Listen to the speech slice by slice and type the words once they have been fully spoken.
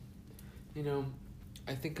You know,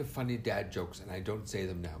 I think of funny dad jokes, and I don't say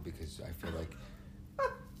them now because I feel like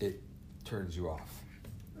it turns you off.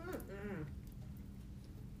 Mm-mm.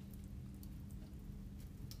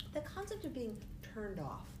 The concept of being turned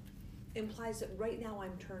off implies that right now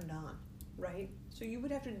I'm turned on, right? So you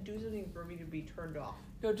would have to do something for me to be turned off.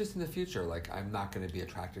 No, just in the future, like I'm not going to be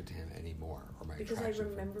attracted to him anymore, or my Because I attraction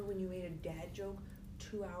for him. remember when you made a dad joke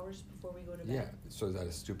 2 hours before we go to bed. Yeah, so is that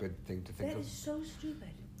a stupid thing to think of? That is so stupid.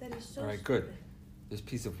 That is so All right, stupid. good. This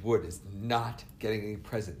piece of wood is not getting any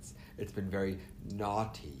presents. It's been very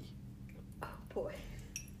naughty. Oh boy.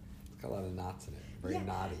 It's got a lot of knots in it. Very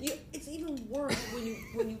naughty. It's even worse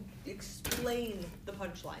when you explain the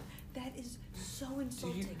punchline. That is so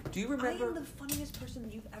insulting. Do you remember? I am the funniest person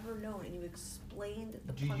you've ever known, and you explained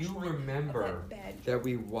the Do punchline. you remember of that bad joke. that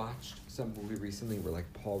we watched some movie recently where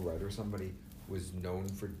like Paul Rudd or somebody was known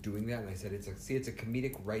for doing that, and I said it's a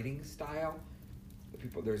comedic writing style.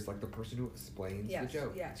 There's like the person who explains the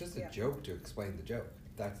joke. Yeah, it's just a joke to explain the joke.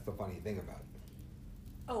 That's the funny thing about it.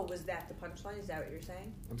 Oh, was that the punchline? Is that what you're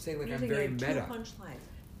saying? I'm saying like You're I'm saying very it had meta. Two punchlines.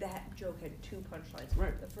 That joke had two punchlines.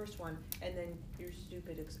 Right. The first one, and then your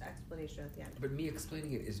stupid explanation at the end. But me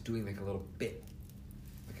explaining it is doing like a little bit.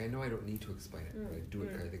 Like I know I don't need to explain it, but I do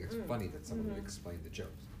it because I think it's funny that someone would explain the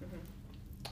jokes. Mm-hmm.